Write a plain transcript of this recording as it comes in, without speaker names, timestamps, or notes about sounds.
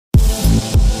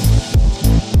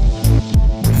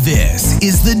This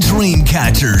is the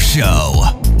Dreamcatcher Show.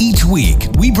 Each week,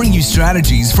 we bring you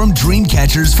strategies from dream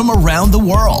catchers from around the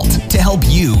world to help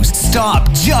you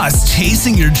stop just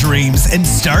chasing your dreams and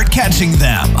start catching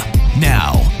them.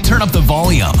 Now, turn up the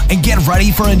volume and get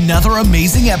ready for another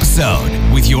amazing episode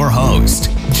with your host,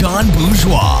 John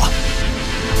Bourgeois.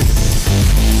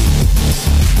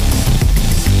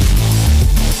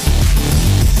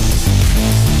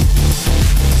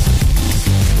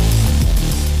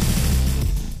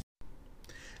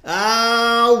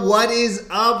 What is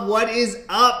up? What is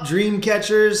up, dream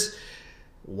catchers?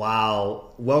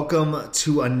 Wow. Welcome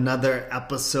to another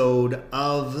episode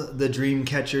of the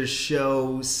Dreamcatcher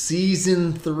Show,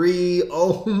 Season 3.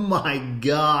 Oh my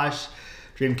gosh.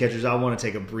 Dreamcatchers, I want to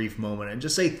take a brief moment and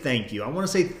just say thank you. I want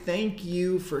to say thank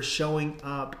you for showing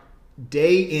up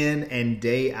day in and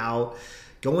day out,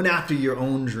 going after your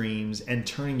own dreams and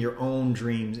turning your own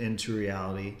dreams into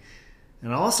reality.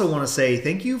 And I also want to say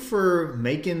thank you for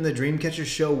making the Dreamcatcher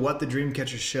Show what the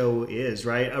Dreamcatcher Show is,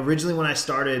 right? Originally when I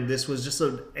started, this was just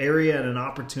an area and an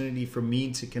opportunity for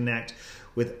me to connect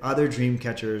with other dream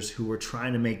catchers who were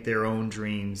trying to make their own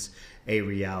dreams a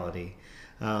reality.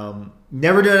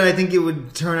 Never did I think it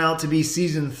would turn out to be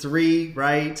Season 3,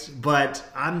 right? But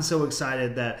I'm so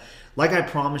excited that, like I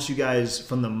promised you guys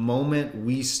from the moment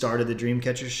we started the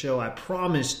Dreamcatcher Show, I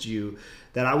promised you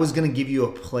that I was going to give you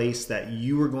a place that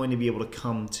you were going to be able to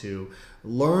come to,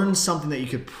 learn something that you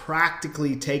could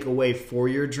practically take away for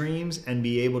your dreams and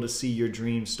be able to see your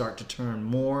dreams start to turn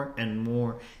more and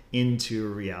more into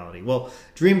reality. Well,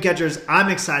 Dreamcatchers, I'm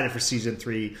excited for Season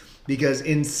 3 because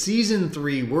in Season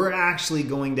 3, we're actually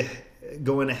going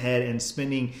ahead and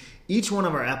spending each one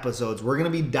of our episodes, we're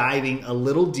going to be diving a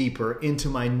little deeper into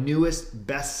my newest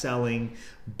best-selling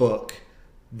book,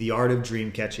 The Art of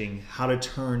Dreamcatching, How to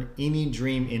Turn Any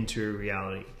Dream into a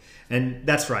Reality. And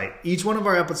that's right. Each one of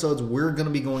our episodes, we're going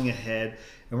to be going ahead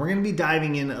and we're going to be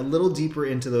diving in a little deeper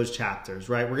into those chapters,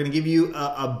 right? We're going to give you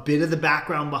a bit of the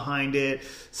background behind it,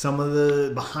 some of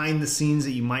the behind the scenes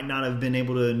that you might not have been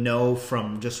able to know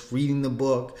from just reading the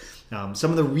book,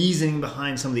 some of the reasoning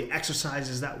behind some of the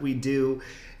exercises that we do.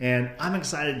 And I'm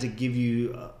excited to give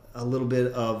you a little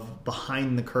bit of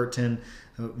behind the curtain,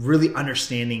 really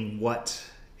understanding what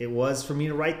it was for me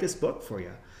to write this book for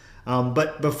you.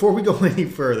 But before we go any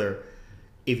further,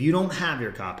 if you don't have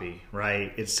your copy,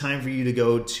 right, it's time for you to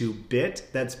go to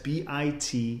that's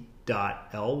bit.ly/The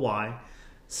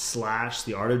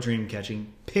Art of Dreamcatching.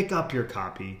 Pick up your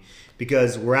copy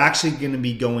because we're actually going to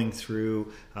be going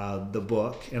through the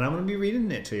book and I'm going to be reading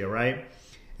it to you, right?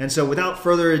 And so without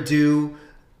further ado,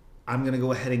 I'm going to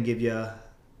go ahead and give you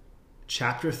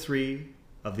Chapter 3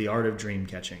 of The Art of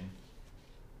Dreamcatching.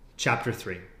 Chapter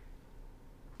 3.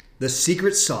 The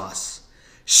secret sauce.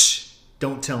 Shh,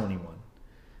 don't tell anyone.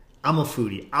 I'm a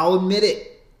foodie. I'll admit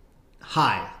it.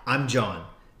 Hi, I'm John,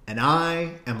 and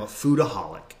I am a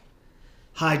foodaholic.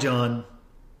 Hi, John.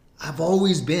 I've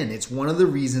always been. It's one of the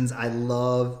reasons I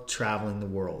love traveling the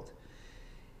world.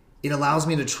 It allows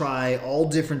me to try all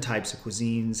different types of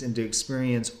cuisines and to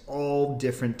experience all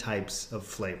different types of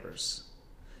flavors.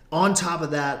 On top of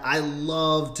that, I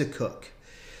love to cook.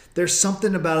 There's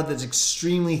something about it that's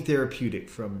extremely therapeutic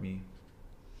for me.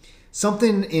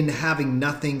 Something in having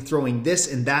nothing, throwing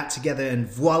this and that together, and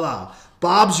voila,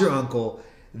 Bob's your uncle.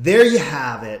 There you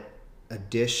have it. A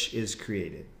dish is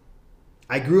created.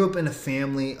 I grew up in a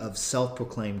family of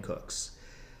self-proclaimed cooks.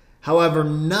 However,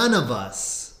 none of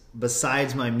us,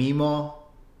 besides my Meemaw,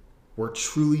 were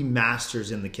truly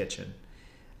masters in the kitchen.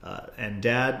 And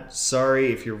Dad,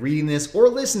 sorry if you're reading this or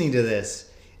listening to this,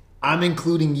 I'm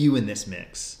including you in this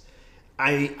mix.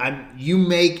 You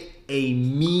make a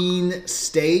mean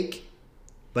steak,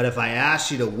 but if I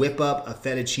asked you to whip up a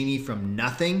fettuccine from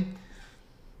nothing,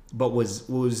 but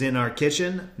was in our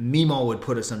kitchen, Meemaw would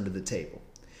put us under the table.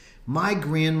 My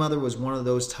grandmother was one of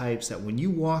those types that when you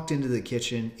walked into the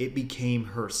kitchen, it became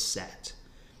her set,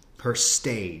 her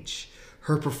stage,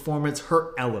 her performance,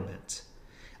 her element.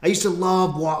 I used to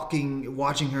love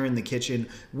watching her in the kitchen,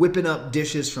 whipping up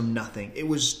dishes from nothing. It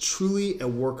was truly a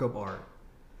work of art.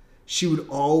 She would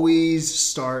always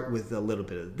start with a little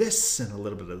bit of this and a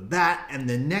little bit of that, and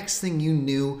the next thing you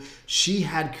knew, she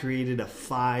had created a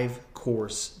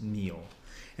 5-course meal.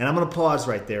 And I'm going to pause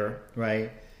right there,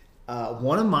 right?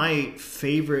 One of my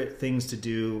favorite things to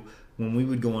do when we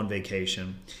would go on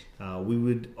vacation, we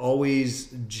would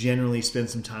always generally spend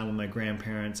some time with my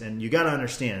grandparents. And you got to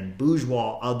understand,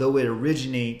 bourgeois, although it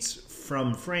originates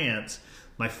from France,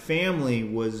 my family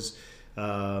was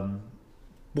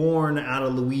born out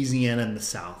of Louisiana in the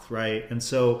South, right? And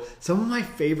so some of my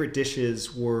favorite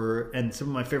dishes and some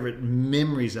of my favorite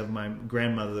memories of my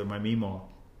grandmother, my Meemaw,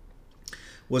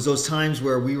 was those times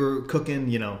where we were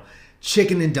cooking,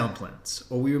 chicken and dumplings,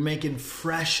 or we were making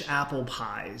fresh apple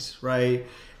pies, right?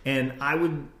 And I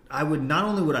would not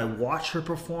only would I watch her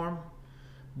perform,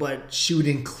 but she would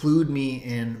include me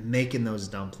in making those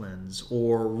dumplings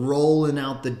or rolling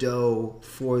out the dough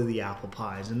for the apple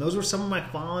pies. And those were some of my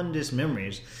fondest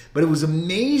memories. But it was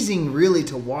amazing really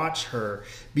to watch her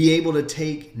be able to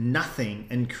take nothing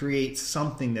and create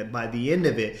something that by the end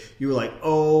of it, you were like,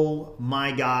 oh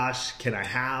my gosh, can I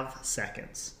have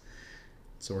seconds?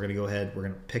 So we're going to go ahead. We're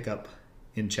going to pick up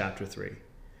in chapter 3.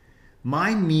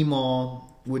 My Meemaw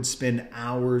would spend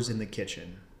hours in the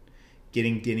kitchen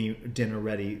getting dinner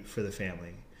ready for the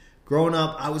family. Growing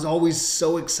up, I was always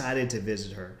so excited to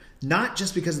visit her. Not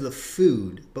just because of the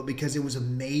food, but because it was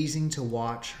amazing to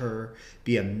watch her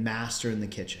be a master in the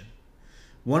kitchen.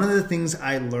 One of the things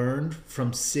I learned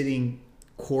from sitting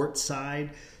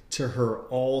courtside to her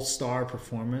all-star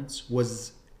performance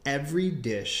was every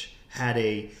dish had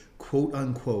a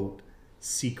quote-unquote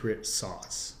secret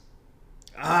sauce.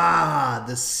 Ah,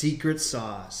 the secret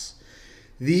sauce.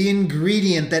 The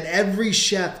ingredient that every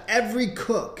chef, every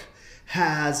cook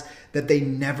has that they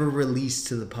never release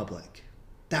to the public.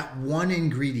 That one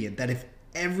ingredient that if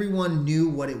everyone knew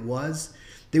what it was,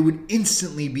 they would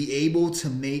instantly be able to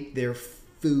make their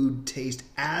food taste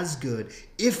as good,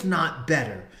 if not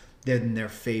better, than their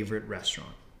favorite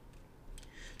restaurant.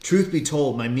 Truth be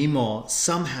told, my Meemaw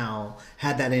somehow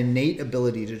had that innate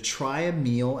ability to try a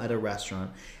meal at a restaurant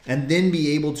and then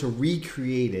be able to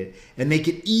recreate it and make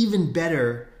it even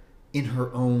better in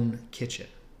her own kitchen.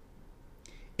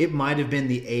 It might have been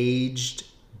the aged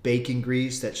bacon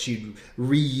grease that she'd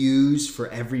reuse for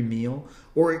every meal,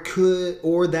 or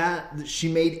that she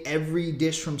made every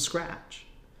dish from scratch.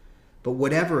 But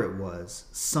whatever it was,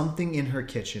 something in her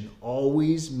kitchen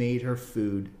always made her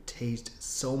food taste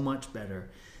so much better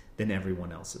than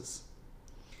everyone else's.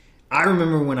 I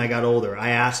remember when I got older, I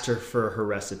asked her for her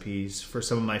recipes for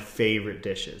some of my favorite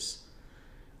dishes.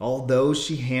 Although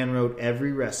she handwrote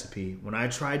every recipe, when I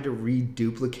tried to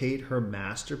reduplicate her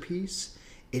masterpiece,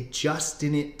 it just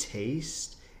didn't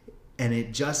taste and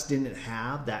it just didn't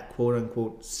have that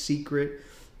quote-unquote secret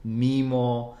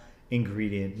Meemaw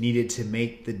ingredient needed to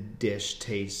make the dish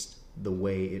taste the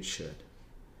way it should.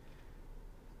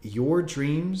 Your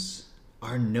dreams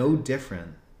are no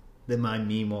different than my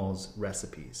Meemaw's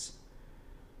recipes.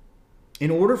 In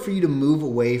order for you to move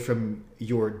away from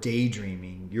your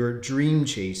daydreaming, your dream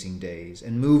chasing days,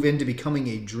 and move into becoming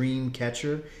a dream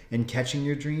catcher and catching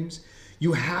your dreams,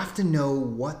 you have to know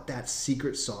what that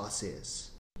secret sauce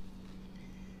is.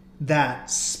 That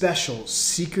special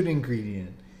secret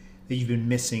ingredient that you've been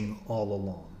missing all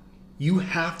along. You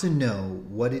have to know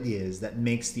what it is that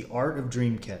makes the art of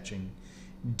dream catching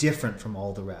different from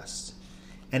all the rest.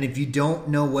 And if you don't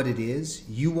know what it is,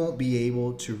 you won't be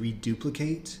able to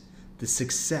reduplicate the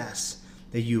success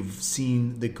that you've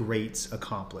seen the greats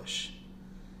accomplish.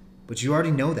 But you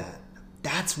already know that.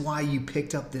 That's why you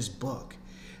picked up this book.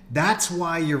 That's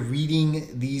why you're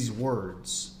reading these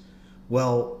words.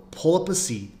 Well, pull up a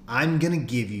seat. I'm going to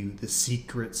give you the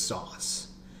secret sauce.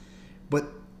 But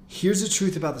here's the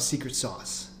truth about the secret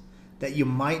sauce that you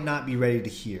might not be ready to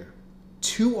hear.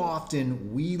 Too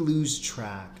often we lose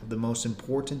track of the most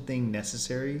important thing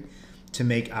necessary to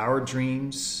make our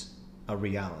dreams a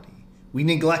reality. We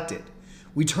neglect it.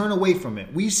 We turn away from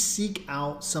it. We seek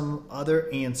out some other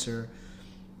answer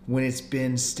when it's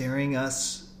been staring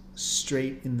us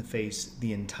straight in the face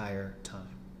the entire time.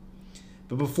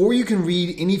 But before you can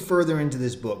read any further into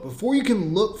this book, before you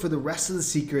can look for the rest of the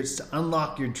secrets to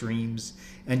unlock your dreams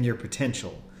and your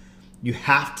potential, you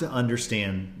have to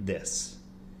understand this.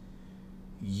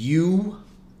 You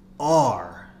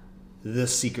are the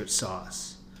secret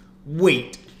sauce.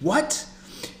 Wait, what?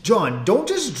 John, don't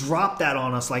just drop that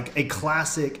on us like a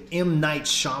classic M. Night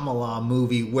Shyamalan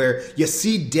movie where you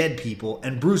see dead people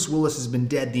and Bruce Willis has been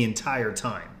dead the entire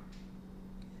time.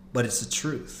 But it's the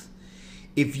truth.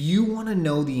 If you want to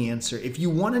know the answer, if you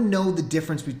want to know the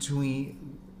difference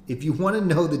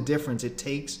it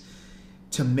takes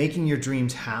to making your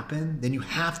dreams happen, then you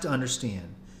have to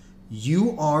understand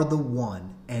you are the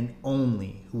one and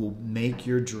only who will make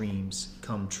your dreams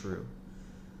come true.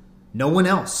 No one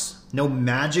else, no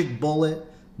magic bullet,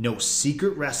 no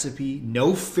secret recipe,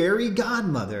 no fairy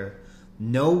godmother,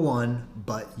 no one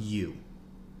but you.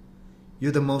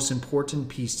 You're the most important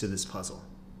piece to this puzzle.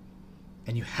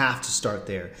 And you have to start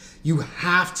there. You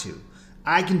have to.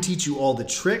 I can teach you all the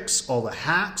tricks, all the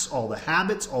hacks, all the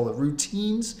habits, all the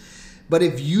routines, But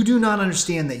if you do not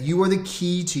understand that you are the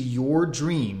key to your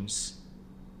dreams,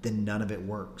 then none of it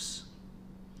works.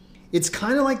 It's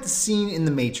kind of like the scene in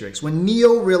The Matrix when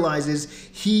Neo realizes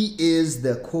he is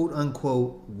the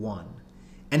quote-unquote one.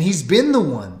 And he's been the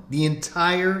one the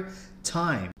entire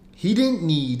time. He didn't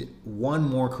need one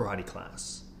more karate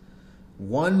class,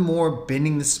 one more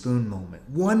bending the spoon moment,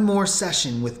 one more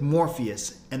session with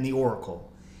Morpheus and the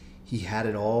Oracle. He had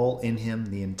it all in him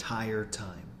the entire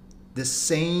time. The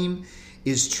same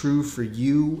is true for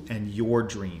you and your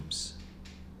dreams.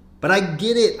 But I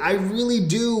get it. I really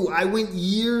do. I went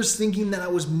years thinking that I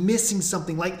was missing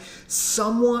something, like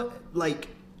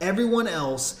everyone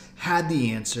else had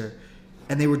the answer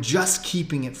and they were just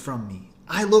keeping it from me.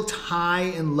 I looked high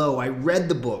and low. I read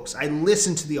the books. I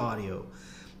listened to the audio.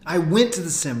 I went to the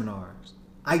seminars.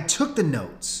 I took the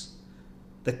notes.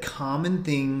 The common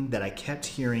thing that I kept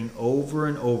hearing over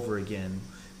and over again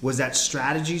was that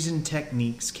strategies and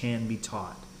techniques can be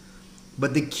taught.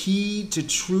 But the key to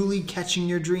truly catching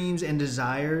your dreams and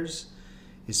desires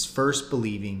is first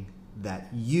believing that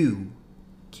you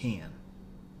can.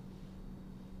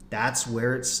 That's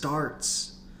where it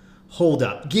starts. Hold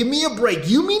up. Give me a break.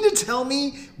 You mean to tell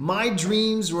me my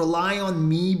dreams rely on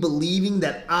me believing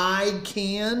that I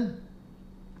can?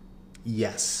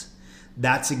 Yes,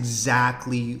 that's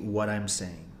exactly what I'm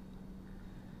saying.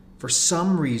 For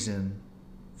some reason,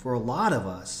 for a lot of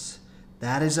us,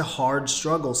 that is a hard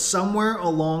struggle. Somewhere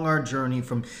along our journey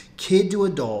from kid to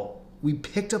adult, we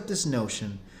picked up this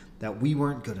notion that we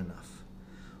weren't good enough,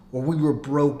 or we were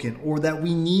broken, or that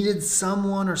we needed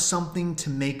someone or something to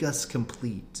make us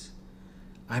complete.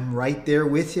 I'm right there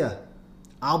with you.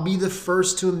 I'll be the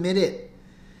first to admit it.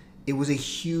 It was a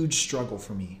huge struggle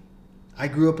for me. I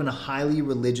grew up in a highly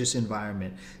religious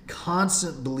environment,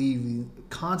 constantly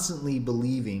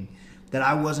believing that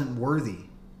I wasn't worthy.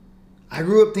 I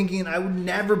grew up thinking I would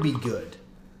never be good.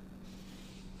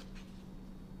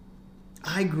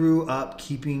 I grew up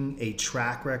keeping a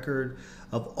track record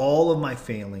of all of my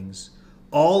failings,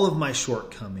 all of my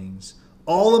shortcomings,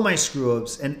 all of my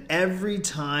screw-ups, and every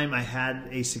time I had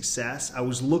a success, I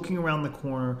was looking around the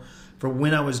corner for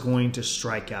when I was going to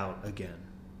strike out again.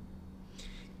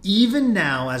 Even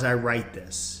now, as I write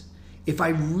this, if I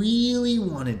really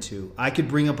wanted to, I could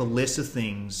bring up a list of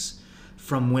things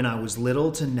from when I was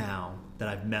little to now that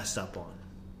I've messed up on.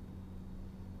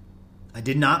 I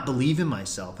did not believe in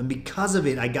myself, and because of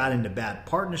it, I got into bad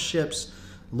partnerships,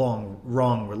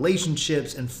 wrong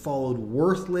relationships, and followed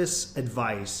worthless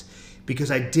advice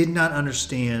because I did not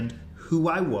understand who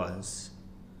I was,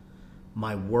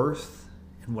 my worth,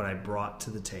 and what I brought to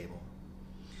the table.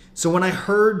 So when I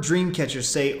heard Dreamcatchers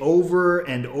say over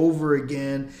and over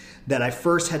again that I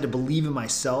first had to believe in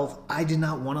myself, I did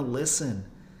not want to listen.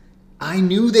 I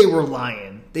knew they were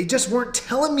lying. They just weren't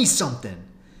telling me something.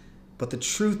 But the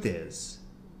truth is,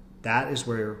 that is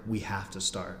where we have to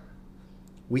start.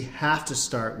 We have to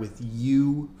start with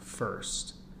you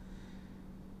first.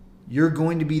 You're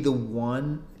going to be the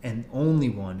one and only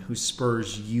one who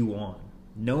spurs you on.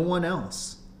 No one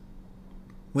else.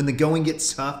 When the going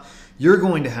gets tough, you're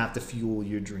going to have to fuel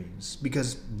your dreams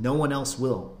because no one else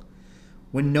will.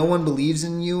 When no one believes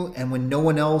in you and when no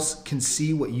one else can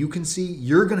see what you can see,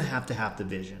 you're going to have the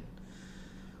vision.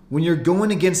 When you're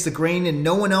going against the grain and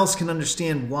no one else can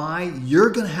understand why, you're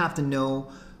going to have to know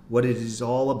what it is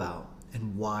all about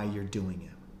and why you're doing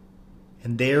it.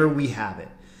 And there we have it.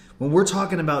 When we're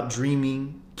talking about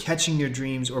dreaming, catching your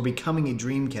dreams, or becoming a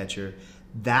dream catcher,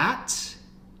 that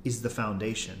is the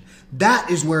foundation.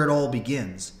 That is where it all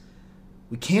begins.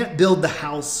 We can't build the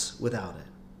house without it.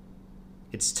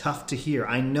 It's tough to hear.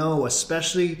 I know,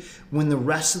 especially when the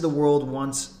rest of the world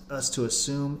wants us to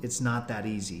assume it's not that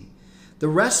easy. The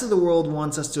rest of the world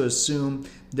wants us to assume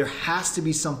there has to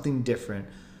be something different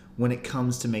when it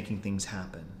comes to making things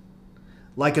happen.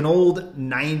 Like an old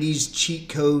 90s cheat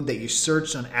code that you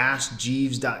searched on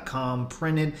AskJeeves.com,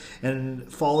 printed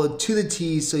and followed to the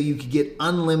T so you could get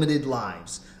unlimited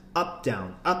lives. Up,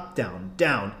 down,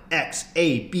 down, X,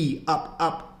 A, B,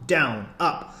 up, down,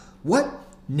 up. What?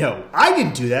 No, I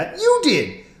didn't do that. You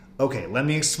did. Okay, let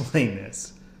me explain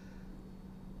this.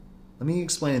 Let me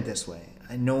explain it this way.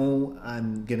 I know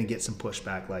I'm going to get some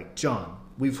pushback like, John,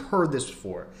 we've heard this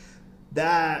before.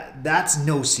 That's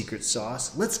no secret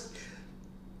sauce.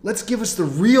 Let's give us the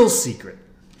real secret.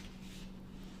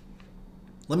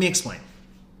 Let me explain.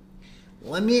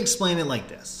 Let me explain it like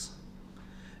this.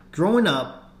 Growing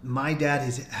up, my dad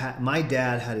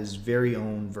had his very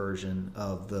own version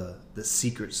of the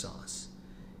secret sauce.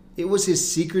 It was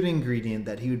his secret ingredient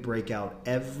that he would break out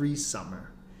every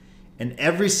summer. And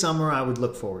every summer I would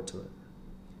look forward to it.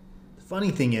 The Funny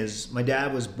thing is, my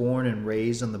dad was born and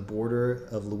raised on the border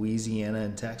of Louisiana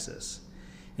and Texas.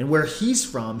 And where he's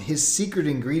from, his secret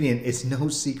ingredient is no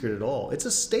secret at all. It's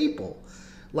a staple,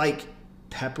 like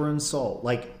pepper and salt,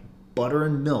 like butter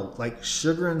and milk, like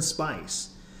sugar and spice.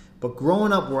 But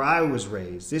growing up where I was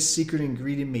raised, this secret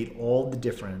ingredient made all the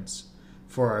difference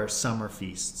for our summer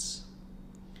feasts.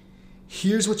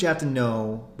 Here's what you have to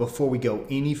know before we go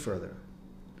any further.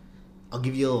 I'll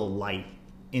give you a little light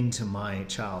into my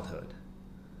childhood.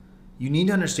 You need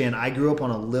to understand I grew up on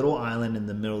a little island in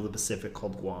the middle of the Pacific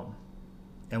called Guam.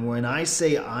 And when I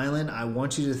say island, I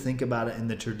want you to think about it in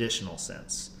the traditional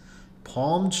sense.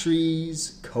 Palm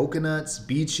trees, coconuts,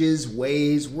 beaches,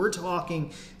 waves. We're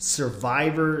talking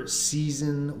Survivor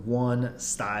Season 1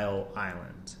 style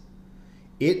island.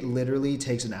 It literally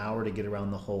takes an hour to get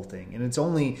around the whole thing. And it's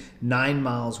only 9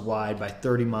 miles wide by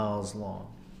 30 miles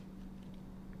long.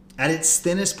 At its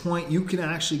thinnest point, you can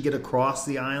actually get across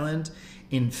the island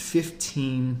in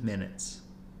 15 minutes.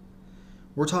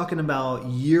 We're talking about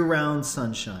year-round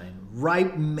sunshine,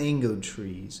 ripe mango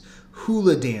trees,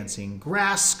 hula dancing,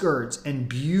 grass skirts, and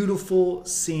beautiful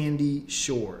sandy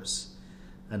shores.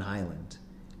 An island.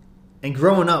 And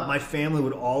growing up, my family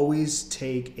would always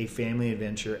take a family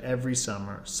adventure every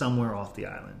summer somewhere off the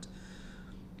island.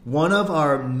 One of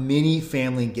our many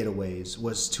family getaways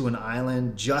was to an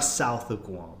island just south of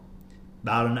Guam,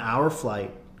 about an hour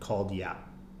flight, called Yap.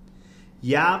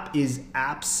 Yap is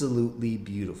absolutely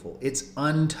beautiful. It's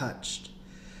untouched.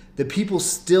 The people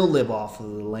still live off of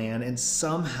the land, and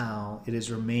somehow it has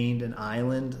remained an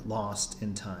island lost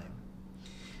in time.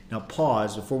 Now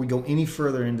pause before we go any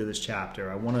further into this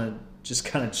chapter. I want to just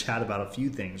kind of chat about a few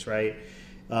things, right?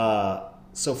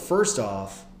 So first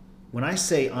off, when I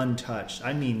say untouched,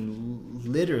 I mean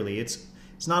literally. It's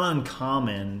not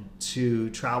uncommon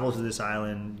to travel to this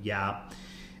island, Yap,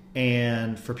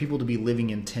 and for people to be living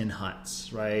in tin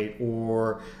huts, right?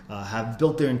 Or have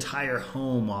built their entire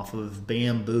home off of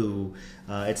bamboo.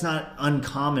 It's not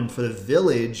uncommon for the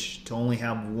village to only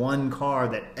have one car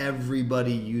that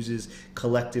everybody uses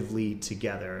collectively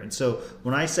together. And so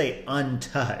when I say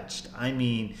untouched, I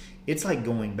mean it's like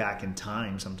going back in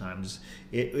time sometimes.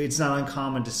 It's not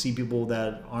uncommon to see people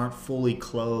that aren't fully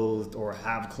clothed or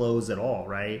have clothes at all,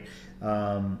 right?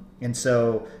 And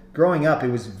so growing up, it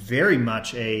was very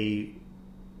much a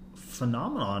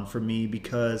phenomenon for me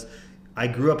because I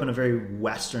grew up in a very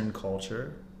Western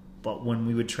culture. But when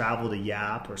we would travel to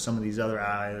Yap or some of these other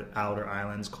outer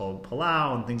islands called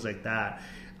Palau and things like that,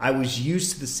 I was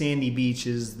used to the sandy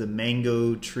beaches, the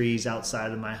mango trees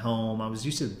outside of my home. I was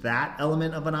used to that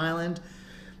element of an island.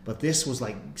 But this was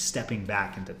like stepping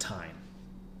back into time.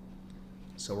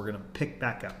 So we're going to pick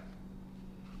back up.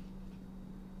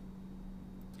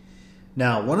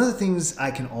 Now, one of the things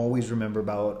I can always remember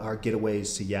about our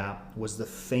getaways to Yap was the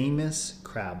famous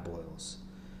crab boils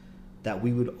that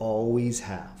we would always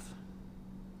have.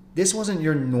 This wasn't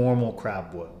your normal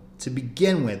crab boil. To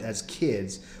begin with, as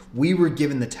kids, we were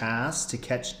given the task to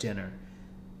catch dinner.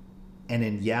 And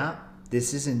in Yap,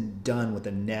 this isn't done with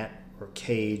a net or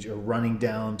cage or running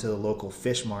down to the local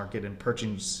fish market and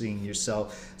purchasing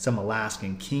yourself some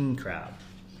Alaskan king crab.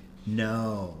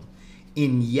 No.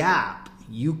 In Yap,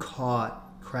 you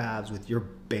caught crabs with your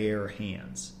bare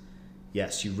hands.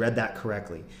 Yes, you read that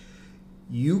correctly.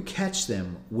 You catch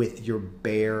them with your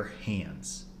bare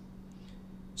hands.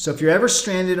 So if you're ever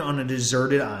stranded on a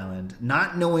deserted island,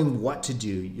 not knowing what to do,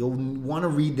 you'll want to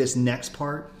read this next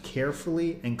part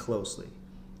carefully and closely.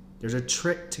 There's a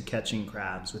trick to catching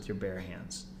crabs with your bare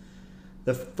hands.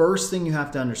 The first thing you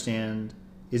have to understand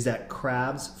is that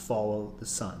crabs follow the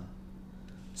sun.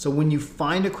 So when you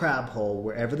find a crab hole,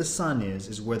 wherever the sun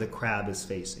is where the crab is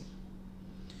facing.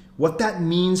 What that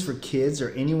means for kids or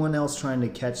anyone else trying to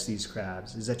catch these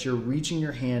crabs is that you're reaching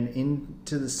your hand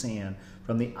into the sand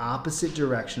from the opposite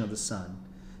direction of the sun,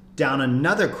 down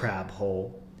another crab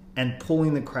hole, and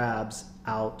pulling the crabs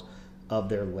out of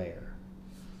their lair.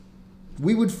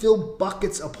 We would fill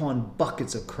buckets upon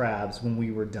buckets of crabs when we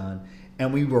were done,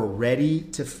 and we were ready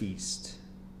to feast.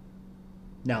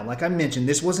 Now, like I mentioned,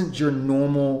 this wasn't your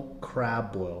normal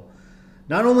crab boil.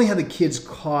 Not only had the kids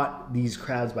caught these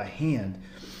crabs by hand,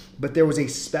 but there was a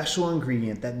special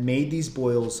ingredient that made these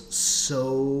boils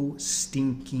so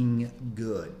stinking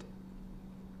good.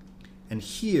 And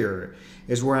here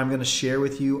is where I'm going to share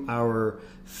with you our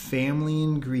family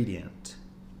ingredient.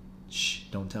 Shh,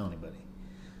 don't tell anybody.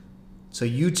 So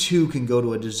you too can go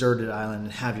to a deserted island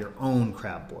and have your own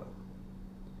crab boil.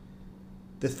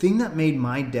 The thing that made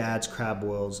my dad's crab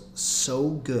boils so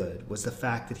good was the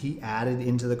fact that he added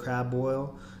into the crab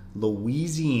boil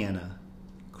Louisiana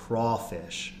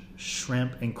crawfish,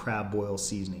 shrimp, and crab boil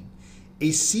seasoning.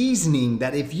 a seasoning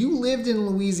that if you lived in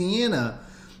Louisiana,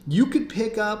 you could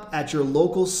pick up at your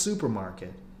local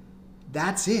supermarket.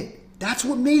 That's it. That's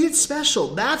what made it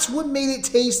special. That's what made it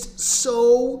taste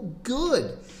so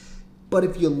good. But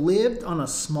if you lived on a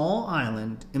small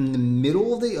island in the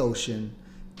middle of the ocean,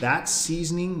 that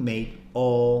seasoning made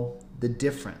all the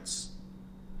difference.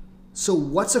 So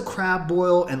what's a crab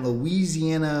boil and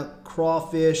Louisiana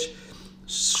crawfish,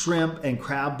 shrimp, and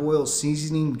crab boil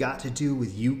seasoning got to do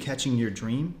with you catching your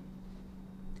dream?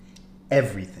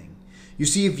 Everything. You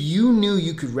see, if you knew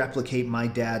you could replicate my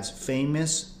dad's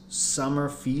famous summer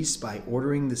feast by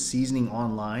ordering the seasoning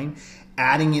online,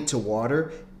 adding it to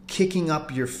water, kicking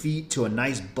up your feet to a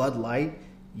nice Bud Light,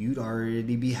 you'd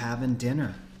already be having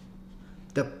dinner.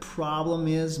 The problem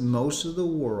is most of the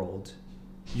world,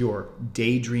 your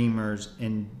daydreamers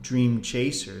and dream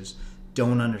chasers,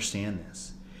 don't understand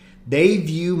this. They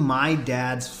view my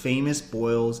dad's famous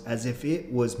boils as if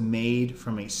it was made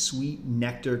from a sweet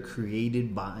nectar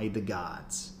created by the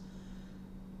gods.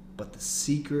 But the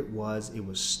secret was it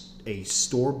was a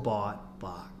store-bought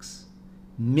box,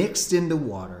 mixed into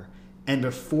water, and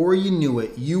before you knew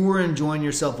it, you were enjoying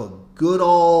yourself a good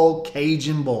old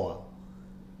Cajun boil.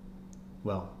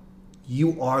 Well,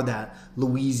 you are that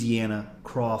Louisiana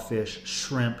crawfish,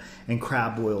 shrimp, and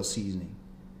crab boil seasoning.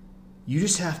 You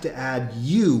just have to add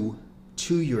you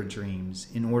to your dreams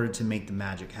in order to make the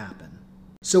magic happen.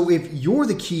 So if you're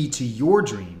the key to your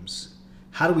dreams,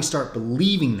 how do we start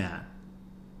believing that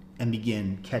and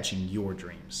begin catching your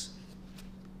dreams?